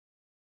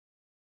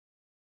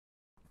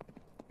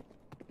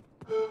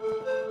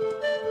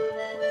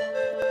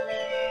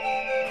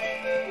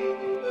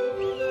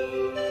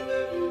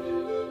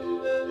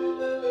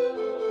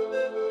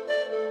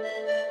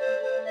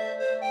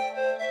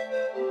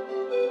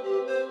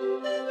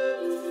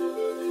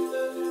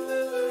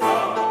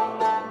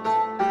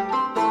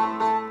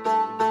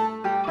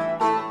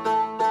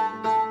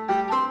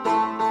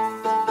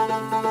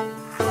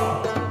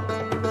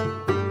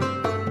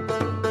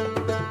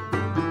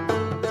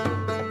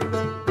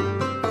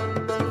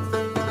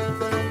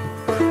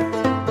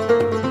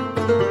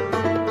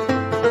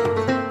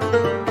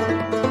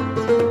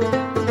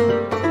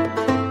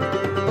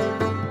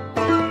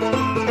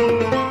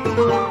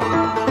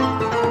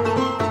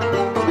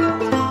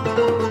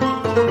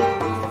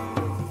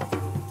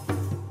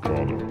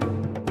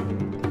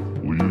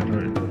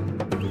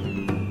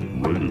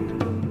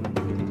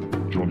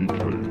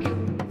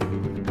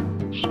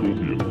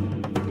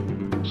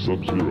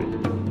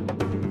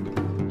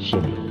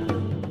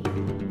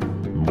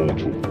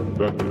Mortal,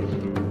 that is.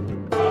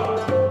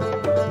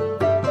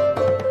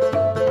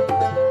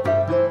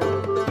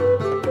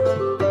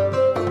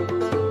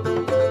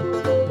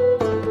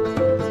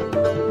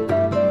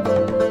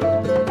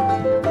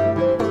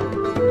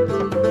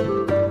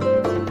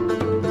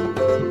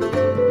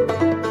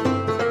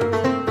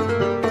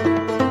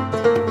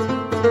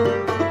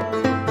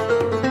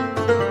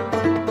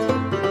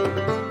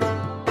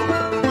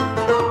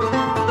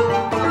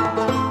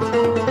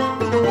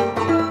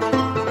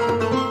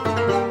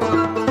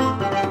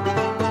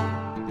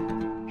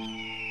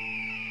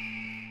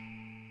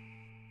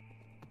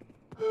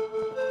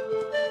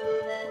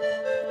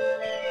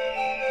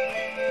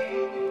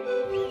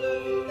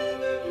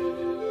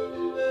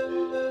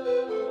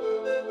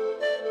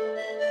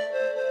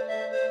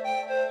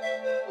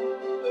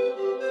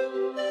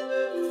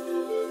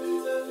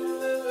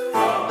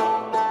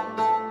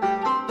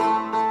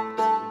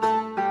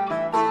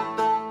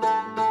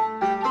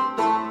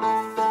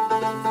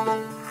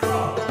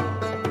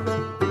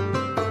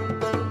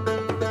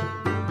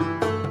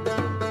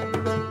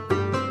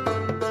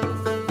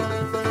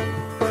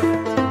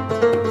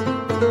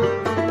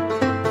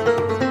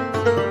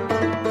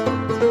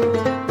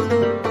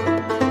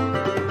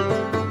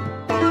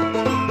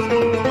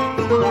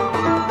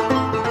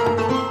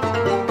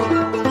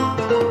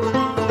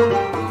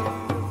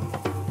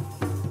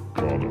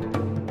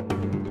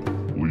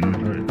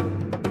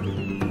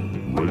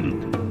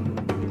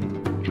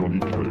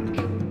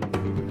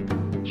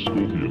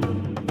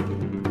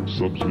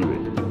 Sub-Zero,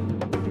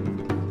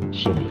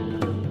 Sonic,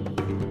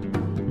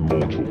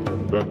 Mortal,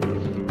 that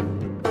is.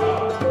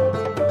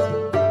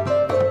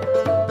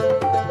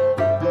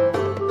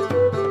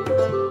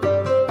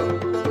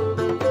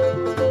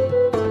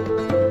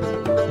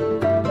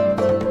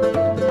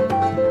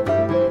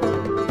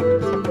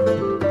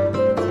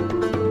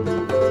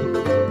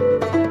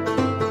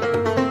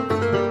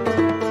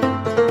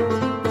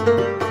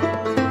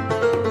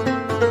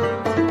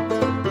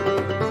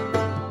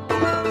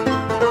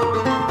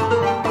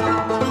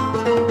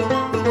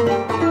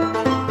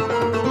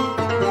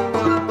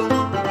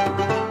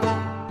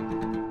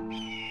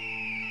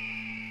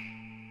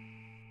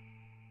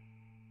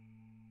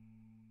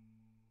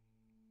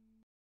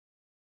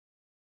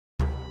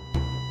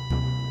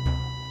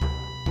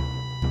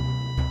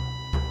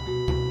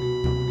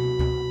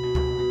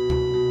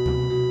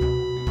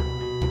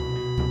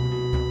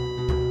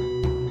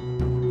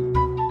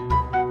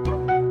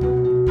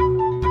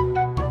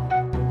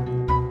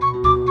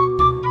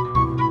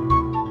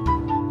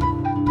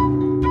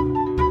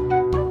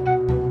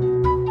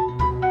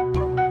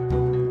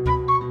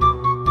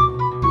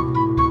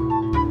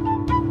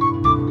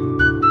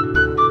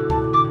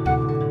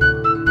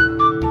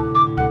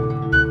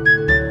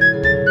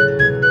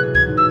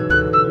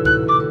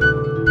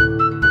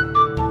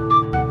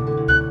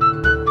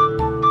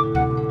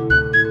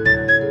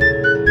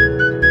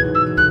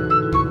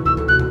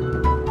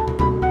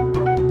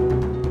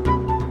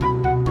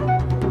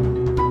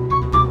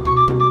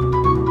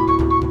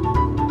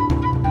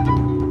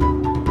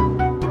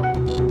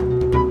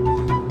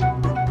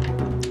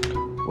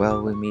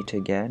 Well, we meet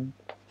again.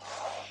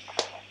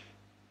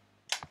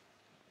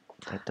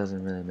 That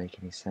doesn't really make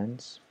any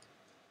sense.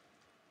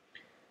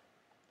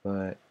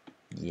 But,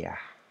 yeah.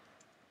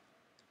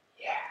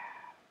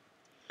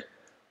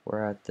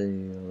 We're at the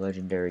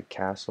legendary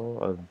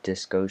castle of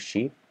Disco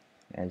Sheep.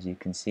 As you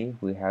can see,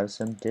 we have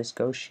some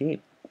disco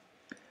sheep,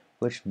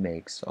 which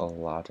makes a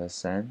lot of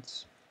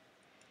sense.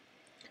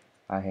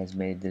 I has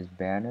made this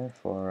banner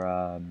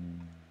for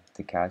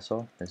the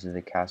castle. This is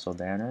the castle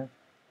banner.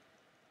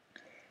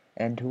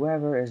 And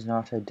whoever is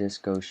not a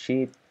disco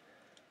sheep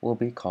will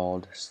be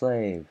called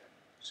slave.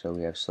 So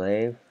we have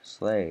slave,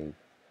 slave,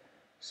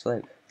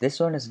 slave. This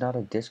one is not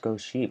a disco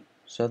sheep,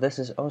 so this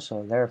is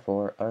also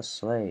therefore a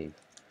slave.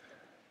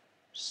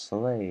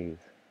 Slave.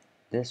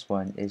 This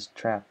one is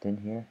trapped in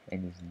here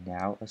and is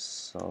now a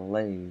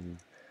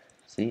slave.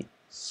 See?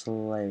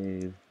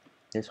 Slave.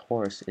 This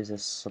horse is a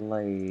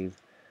slave.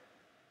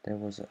 There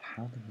was a...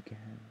 How did he get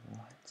him?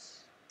 What?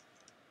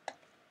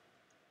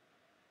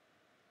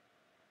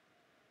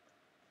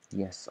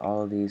 Yes,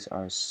 all of these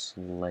are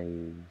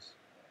slaves.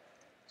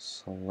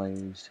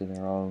 Slaves to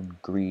their own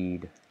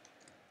greed.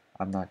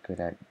 I'm not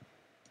good at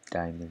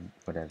diamond,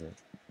 whatever.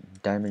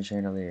 Diamond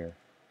chandelier.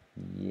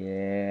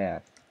 Yeah.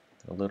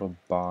 A little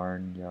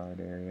barnyard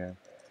area.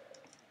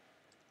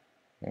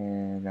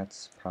 And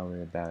that's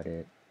probably about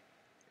it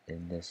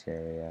in this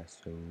area.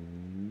 So,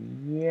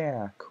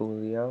 yeah,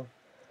 coolio.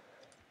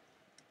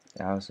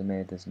 I also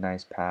made this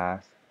nice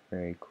path.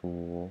 Very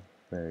cool.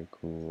 Very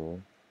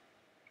cool.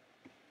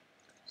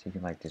 So you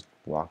can like just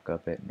walk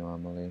up it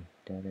normally.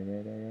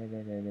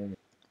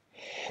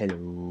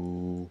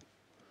 Hello.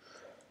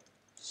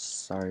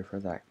 Sorry for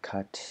that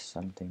cut.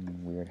 Something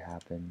weird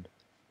happened.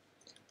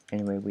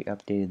 Anyway, we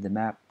updated the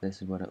map.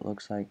 This is what it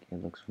looks like.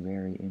 It looks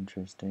very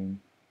interesting.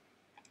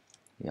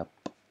 Yep.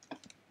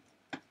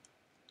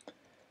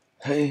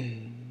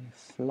 Hey,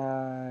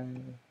 fly.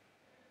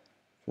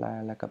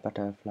 Fly like a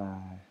butterfly.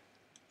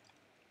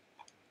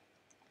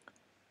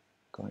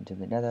 Going to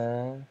the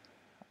nether.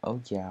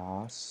 Oh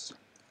yes.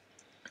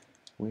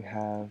 We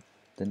have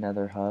the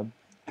nether hub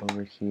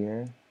over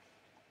here.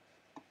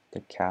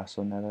 The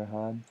castle nether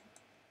hub.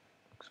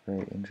 Looks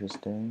very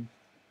interesting.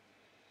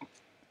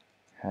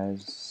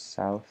 Has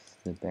south,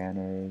 the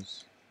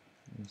banners.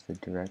 Is the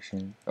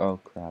direction.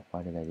 Oh crap,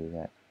 why did I do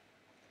that?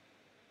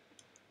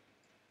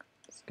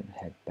 Just gonna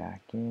head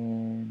back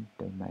in.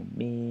 Don't mind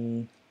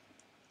me.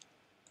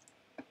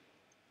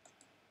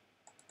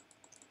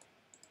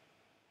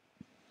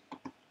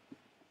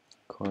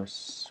 Of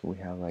course, we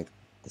have like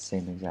the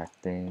same exact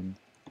thing.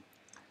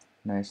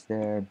 Nice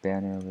there,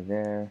 banner over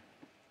there.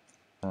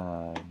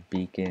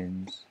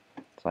 Beacons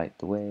to light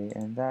the way,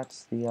 and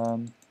that's the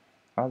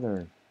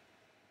other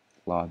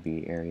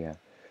lobby area.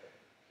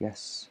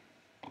 Yes,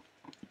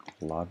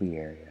 lobby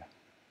area.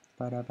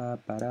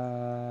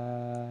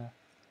 Ba-da-ba-ba-da.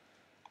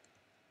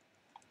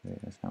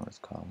 Wait, that's not what it's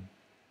called.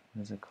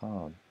 What is it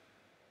called?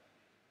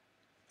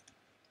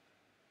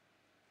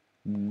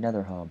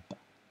 Nether hub.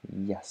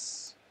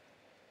 Yes.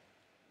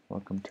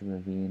 Welcome to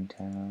Ravine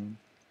Town.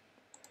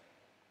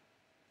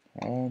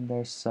 And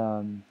there's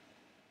some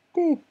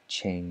big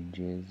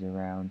changes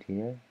around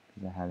here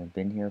because I haven't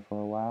been here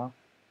for a while.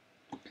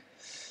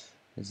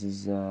 This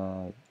is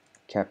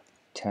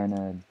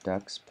Captana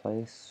Duck's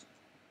place,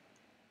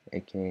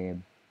 aka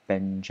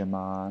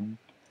Benjamin,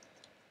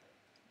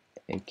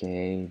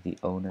 aka the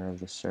owner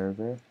of the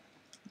server.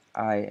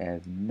 I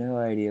have no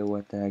idea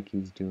what the heck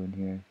he's doing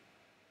here.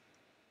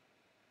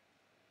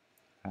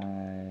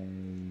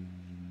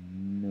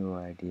 No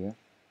idea.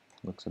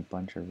 Looks a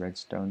bunch of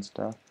redstone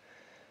stuff.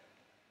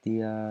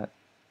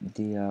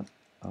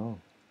 Oh,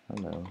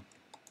 hello.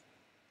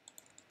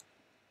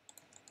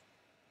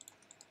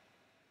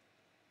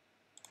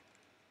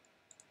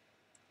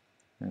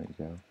 There we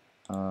go.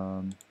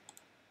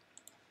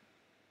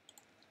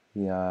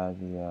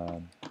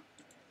 The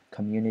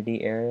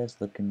community area is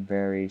looking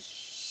very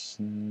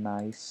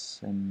nice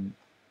and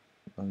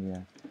oh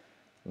yeah,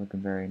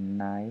 looking very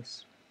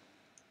nice.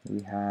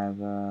 We have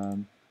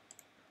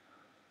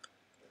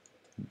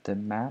the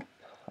map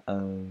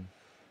of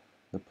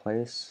the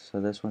place. So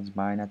this one's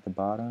mine at the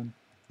bottom,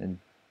 and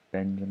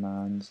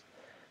Benjamin's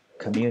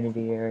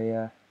community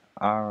area,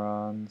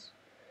 Aaron's.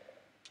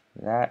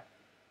 That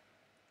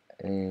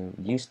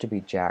used to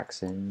be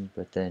Jackson's,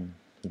 but then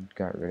he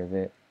got rid of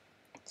it.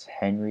 It's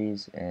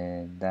Henry's,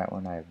 and that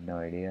one I have no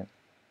idea.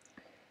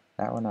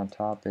 That one on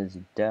top is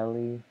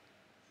Deli.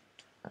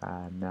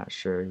 I'm not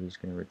sure who's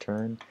going to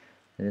return.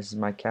 And this is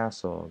my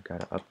castle.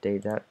 Gotta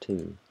update that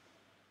too.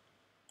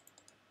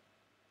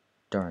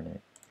 Darn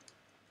it.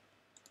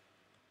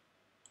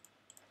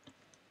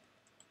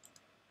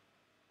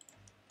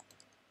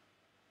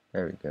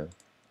 There we go.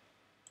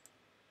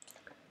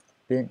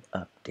 Been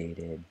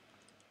updated.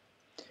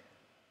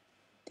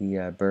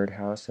 The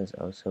birdhouse has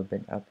also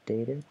been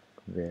updated.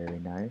 Very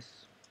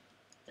nice.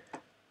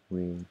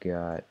 We've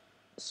got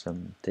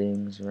some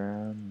things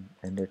around,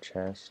 ender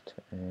chest,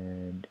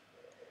 and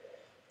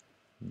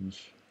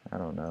I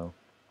don't know,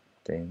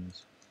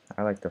 things.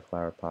 I like the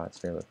flower pots,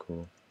 they look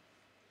cool.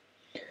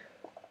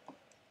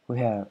 We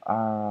have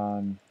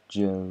Aaron,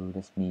 Joe,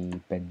 that's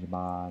me,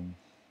 Benjamin,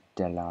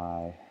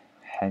 Deli,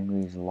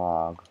 Henry's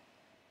log,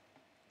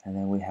 and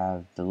then we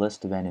have the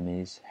list of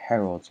enemies,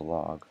 Harold's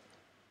log,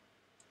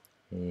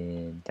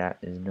 and that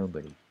is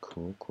nobody.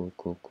 Cool, cool,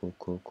 cool, cool,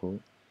 cool, cool.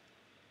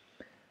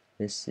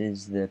 This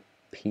is the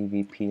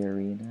PvP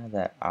arena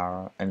that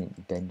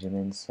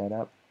Benjamin set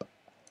up.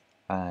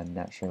 I'm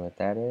not sure what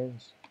that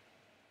is.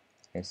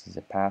 This is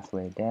a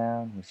pathway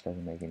down, which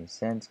doesn't make any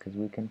sense because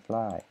we can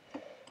fly.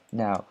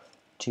 Now,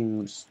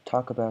 to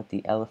talk about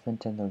the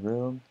elephant in the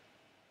room,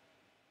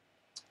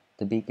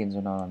 the beacons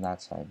are not on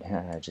that side.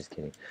 Just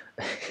kidding.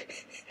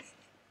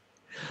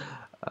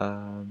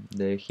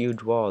 The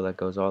huge wall that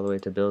goes all the way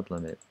to build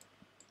limit.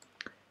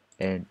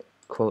 And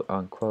quote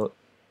unquote,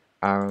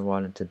 Aaron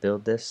wanted to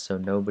build this so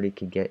nobody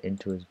could get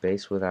into his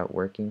base without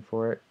working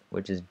for it,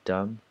 which is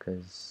dumb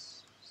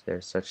because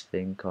there's such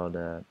thing called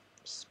a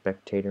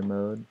spectator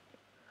mode.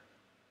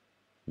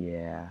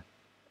 Yeah.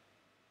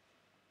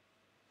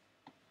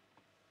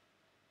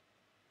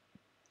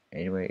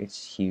 Anyway,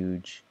 it's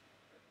huge.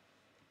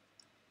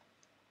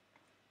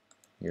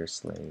 You're a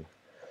slave.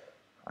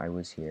 I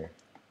was here.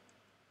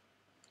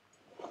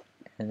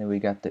 And then we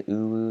got the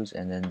OOOOHs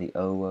and then the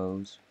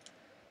OOOOHs.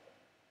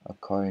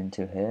 According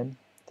to him,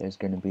 there's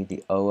going to be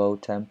the OO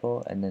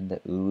temple and then the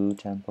OOOOH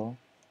temple.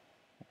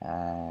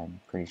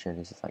 I'm pretty sure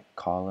this is like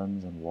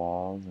columns and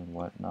walls and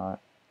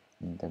whatnot.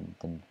 And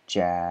then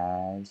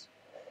jazz,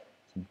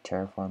 some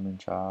terraforming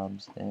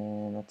jobs,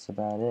 and that's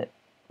about it.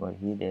 What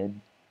he did.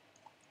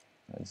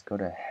 Let's go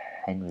to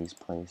Henry's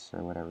place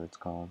or whatever it's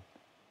called.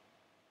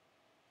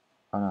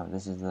 Oh no,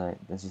 this is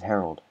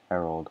Harold.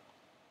 Harold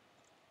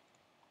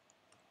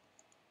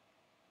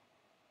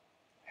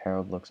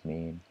looks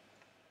mean.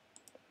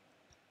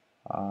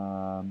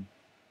 I'm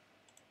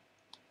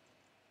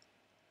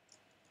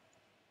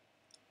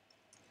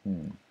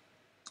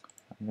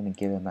gonna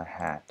give him a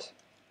hat.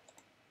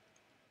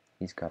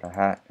 He's got a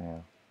hat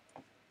now.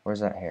 Where's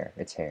that hair?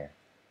 It's hair.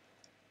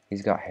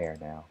 He's got hair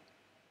now.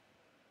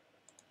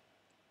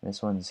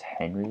 This one's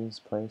Henry's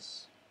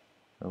place,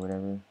 or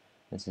whatever.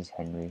 This is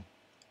Henry.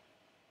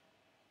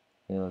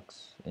 He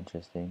looks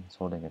interesting. He's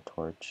holding a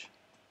torch.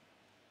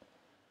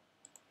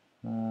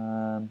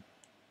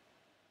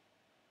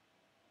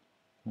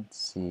 Let's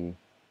see.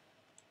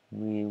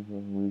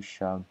 We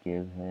shall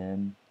give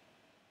him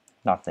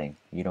nothing.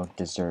 You don't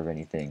deserve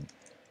anything,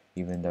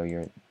 even though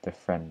you're the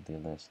friendly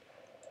list.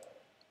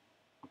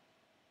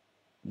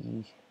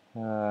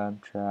 I'm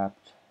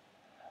trapped.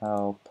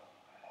 Help.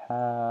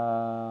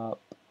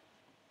 Help.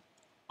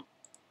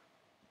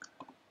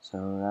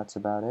 So that's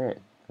about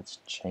it. That's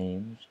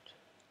changed.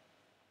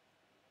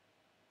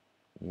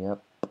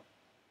 Yep.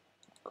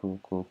 Cool,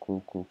 cool,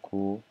 cool, cool,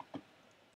 cool.